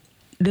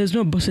 there's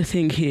no bossy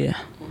thing here.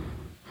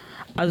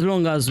 As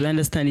long as we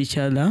understand each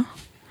other,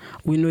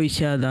 we know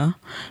each other.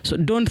 So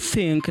don't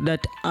think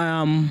that I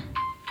am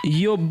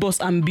your boss,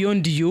 I'm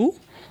beyond you,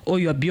 or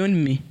you are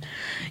beyond me.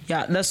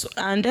 Yeah,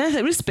 and I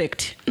say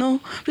respect.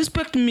 No,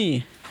 respect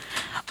me.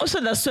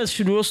 Also, that stress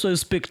should also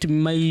respect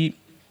my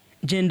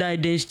gender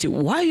identity.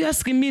 Why are you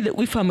asking me that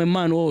if I'm a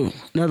man or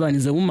another one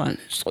is a woman?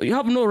 So you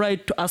have no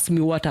right to ask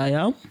me what I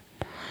am.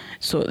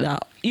 So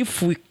that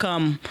if we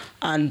come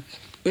and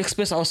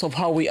express ourselves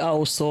how we are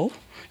also,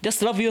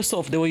 just love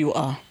yourself the way you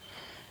are.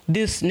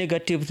 This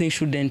negative thing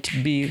shouldn't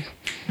be.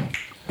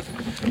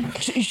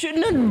 You should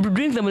not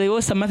drink them like, oh,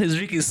 Samantha is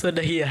drinking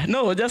soda here.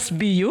 No, just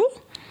be you.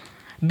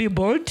 Be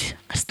bold.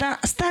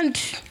 Stand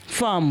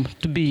firm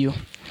to be you.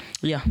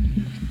 Yeah.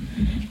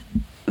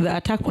 The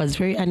attack was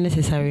very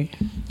unnecessary.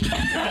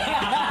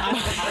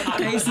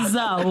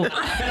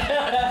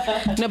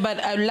 No,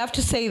 but I'd love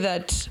to say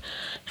that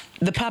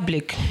the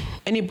public,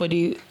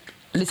 anybody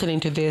listening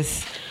to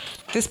this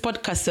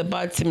podcast is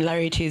about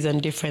similarities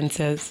and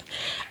differences.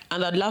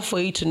 And I'd love for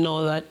you to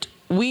know that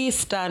we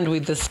stand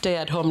with the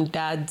stay-at-home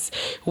dads.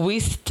 We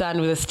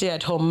stand with the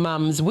stay-at-home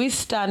moms. We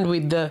stand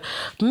with the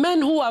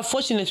men who are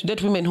fortunate to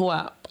date women who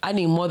are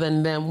earning more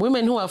than them,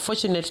 women who are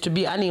fortunate to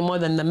be earning more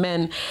than the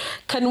men.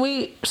 Can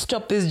we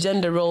stop these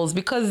gender roles?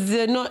 Because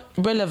they're not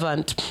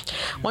relevant.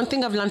 One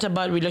thing I've learned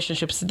about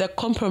relationships, the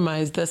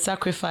compromise, the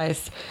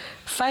sacrifice.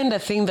 Find a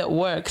thing that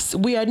works.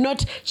 We are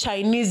not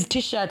Chinese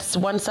t-shirts,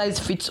 one size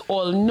fits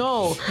all.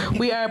 No,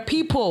 we are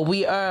people.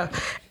 We are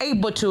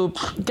able to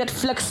get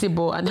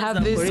flexible and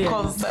have this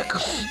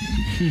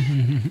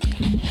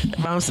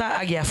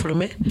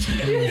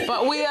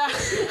but we are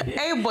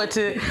able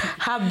to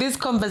have these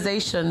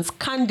conversations,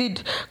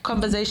 candid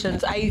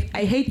conversations. I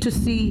hate to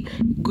see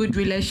good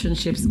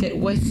relationships get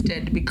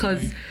wasted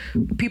because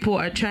people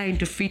are trying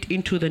to fit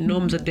into the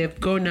norms that they've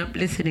grown up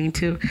listening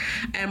to.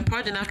 I'm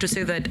proud enough to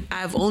say that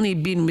I've only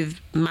been with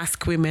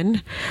masc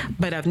women,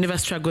 but I've never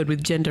struggled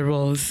with gender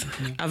roles.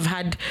 I've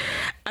had,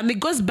 and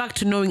it goes back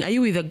to knowing, are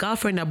you with a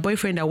girlfriend, a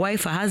boyfriend, a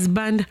wife, a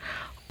husband,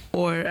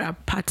 or a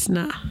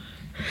partner?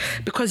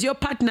 Because your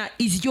partner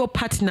is your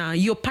partner.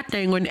 You're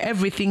partnering on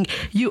everything.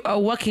 You are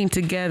working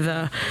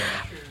together.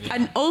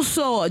 And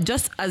also,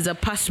 just as a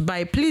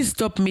passerby, please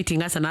stop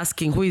meeting us and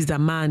asking who is the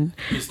man,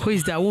 who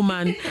is the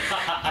woman.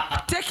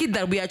 Take it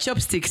that we are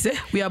chopsticks.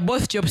 We are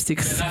both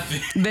chopsticks.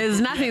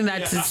 There's nothing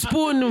that's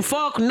spoon,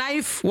 fork,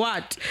 knife,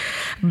 what.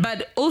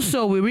 But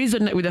also, we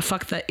reason with the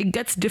fact that it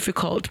gets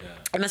difficult.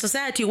 In a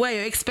society where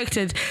you're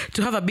expected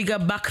to have a bigger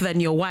back than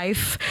your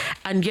wife,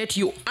 and yet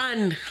you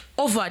earn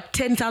over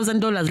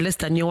 $10,000 less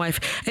than your wife,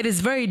 it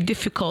is very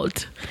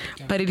difficult,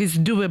 but it is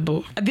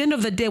doable. At the end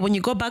of the day, when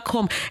you go back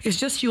home, it's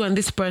just you and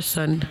this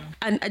person.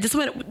 And I just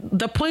want,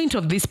 the point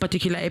of this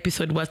particular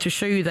episode was to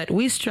show you that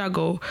we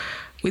struggle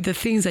with the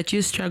things that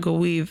you struggle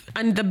with.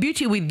 And the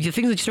beauty with the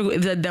things that you struggle with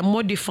is that they're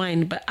more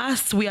defined. But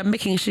us, we are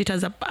making shit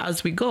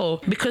as we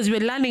go, because we're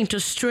learning to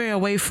stray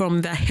away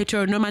from the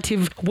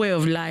heteronormative way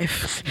of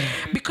life.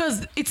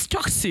 Because it's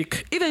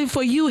toxic. Even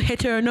for you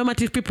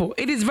heteronormative people,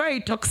 it is very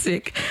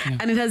toxic.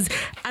 And it has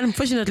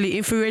unfortunately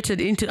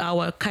infiltrated into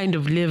our kind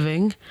of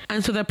living.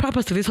 And so the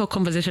purpose of this whole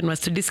conversation was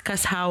to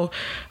discuss how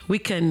we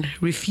can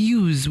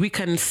refuse, we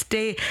can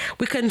say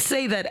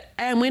that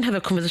I'm going to have a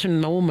conversation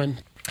with my woman.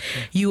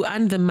 You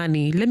earn the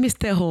money. Let me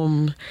stay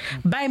home.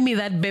 Buy me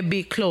that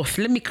baby cloth.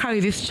 Let me carry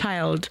this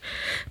child.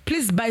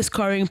 Please buy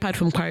scoring pad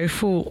from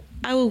Carrefour.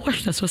 I will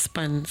wash the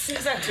saucepans.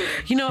 Exactly.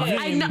 You know,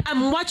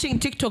 I'm watching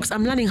TikToks.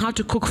 I'm learning how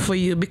to cook for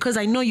you because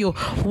I know you're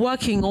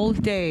working all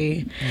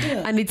day.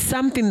 Yeah. And it's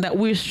something that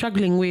we're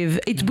struggling with.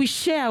 We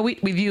share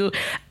it with you.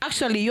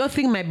 Actually, your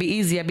thing might be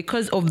easier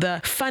because of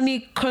the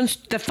funny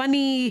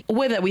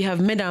way that we have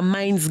made our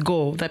minds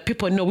go. That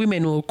people know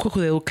women will cook,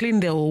 they will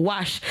clean, they will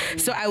wash.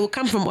 So I will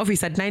come from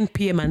office at 9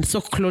 p.m. and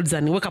soak clothes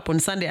and wake up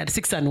on Sunday at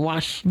 6 and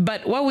wash.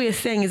 But what we're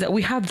saying is that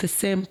we have the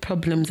same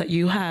problems that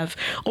you have,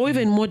 or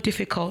even more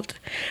difficult.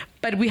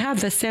 But we have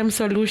the same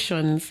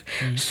solutions.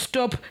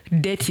 Stop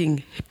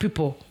dating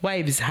people,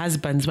 wives,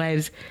 husbands,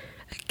 wives.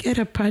 Get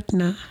a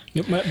partner.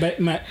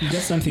 But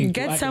just something.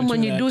 Get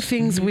someone you do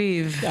things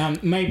with.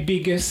 My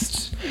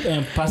biggest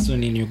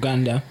person in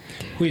Uganda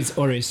who is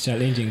always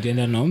challenging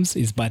gender norms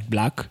is Bad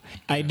Black.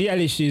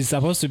 Ideally, she's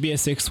supposed to be a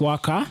sex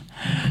worker,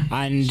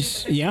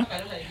 and yeah.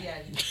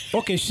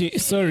 Okay,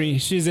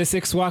 she's a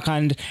sex worker,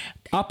 and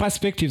our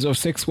perspectives of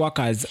sex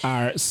workers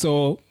are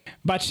so.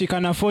 But she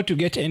can afford to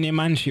get any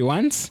man she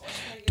wants,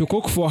 to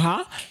cook for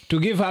her, to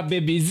give her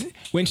babies.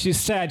 When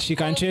she's tired, she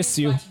can chase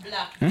you. You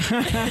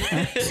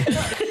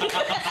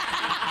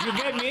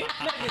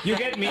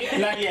get me?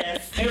 Like,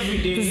 yes. Every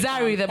day.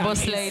 Zari, the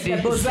boss lady.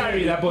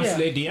 Zari, the boss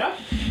lady, yeah?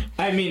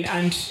 I mean,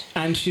 and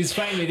she's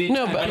fine with it.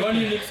 No, but the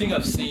only thing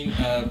I've seen,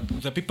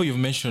 the people you've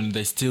mentioned,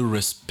 they still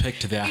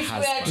respect their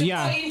husbands.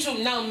 Yeah.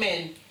 Into now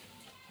men.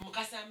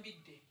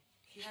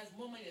 He has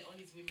more money than all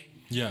his women.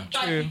 Yeah.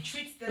 But he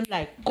treats them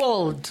like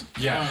gold.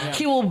 Yeah.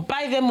 He will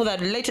buy them with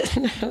that latest.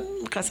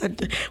 Because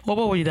what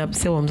would you have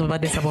said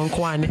about this about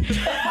Kwane?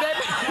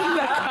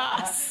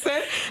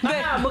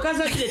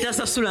 mukazi wake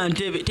teyasasula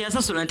ntebe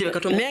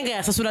katonda Nenga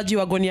yasasula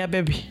jiwa gonia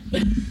baby.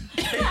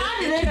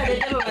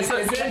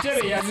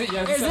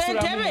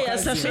 Ezentebe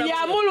yasasula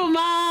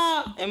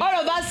Yamuluma.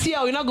 All of us here,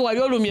 we not go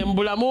walumye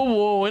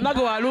mbulamu, we not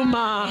go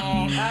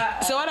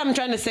waluma. So what I'm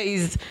trying to say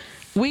is,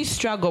 we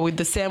struggle with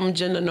the same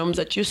gender norms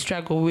that you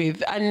struggle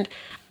with, and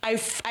I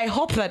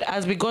hope that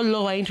as we go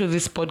lower into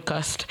this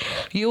podcast,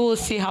 you will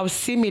see how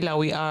similar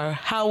we are,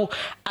 how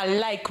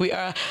alike we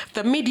are.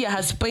 The media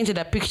has painted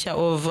a picture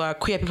of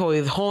queer people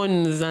with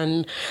horns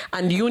and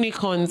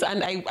unicorns,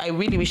 and I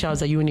really wish I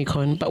was a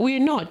unicorn, but we're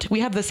not. We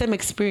have the same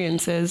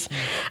experiences.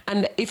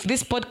 And if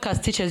this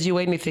podcast teaches you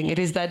anything, it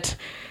is that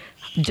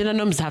gender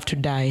norms have to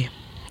die.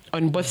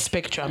 On both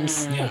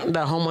spectrums,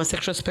 the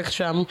homosexual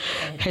spectrum,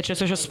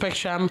 heterosexual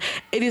spectrum.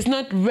 It is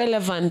not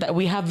relevant that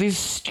we have these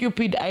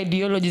stupid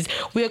ideologies.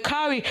 We are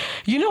carrying,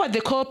 you know what they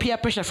call peer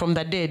pressure from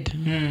the dead?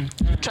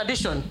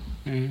 Tradition.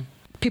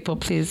 People,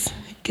 please,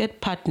 get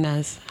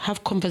partners,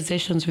 have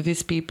conversations with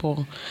these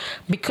people.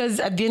 Because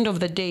at the end of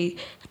the day,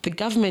 the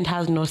government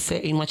has no say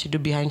in what you do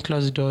behind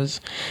closed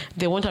doors.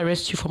 They won't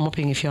arrest you for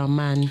mopping if you're a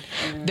man.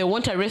 They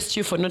won't arrest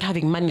you for not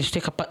having money to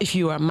take up if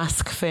you are a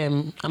mask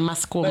femme, a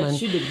mask woman.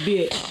 should it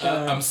be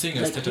I'm seeing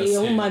a like status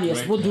a woman here you're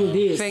right supposed to do now.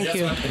 this. Thank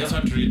you. I just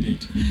want to read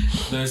it.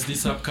 There's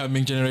this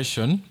upcoming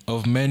generation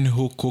of men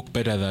who cook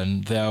better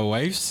than their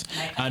wives,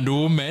 and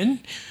women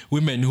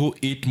who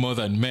eat more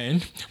than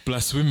men,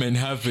 plus women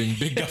having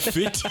bigger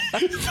feet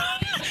than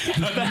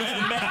men.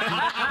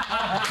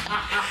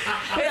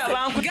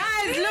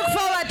 Guys, look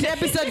forward to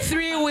episode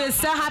 3. We're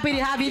so happy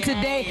to have you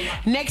today.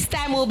 Next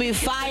time will be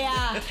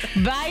fire.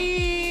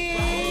 Bye.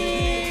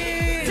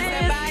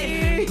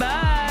 Bye.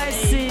 Bye.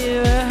 See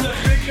you.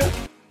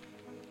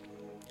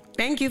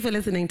 Thank you for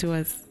listening to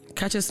us.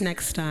 Catch us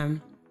next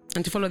time.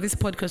 And to follow this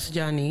podcast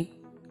journey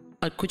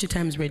at Kuchi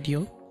Times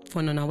Radio,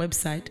 find on our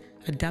website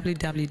at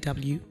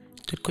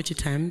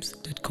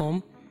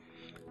www.kuchitimes.com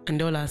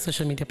and all our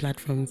social media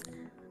platforms.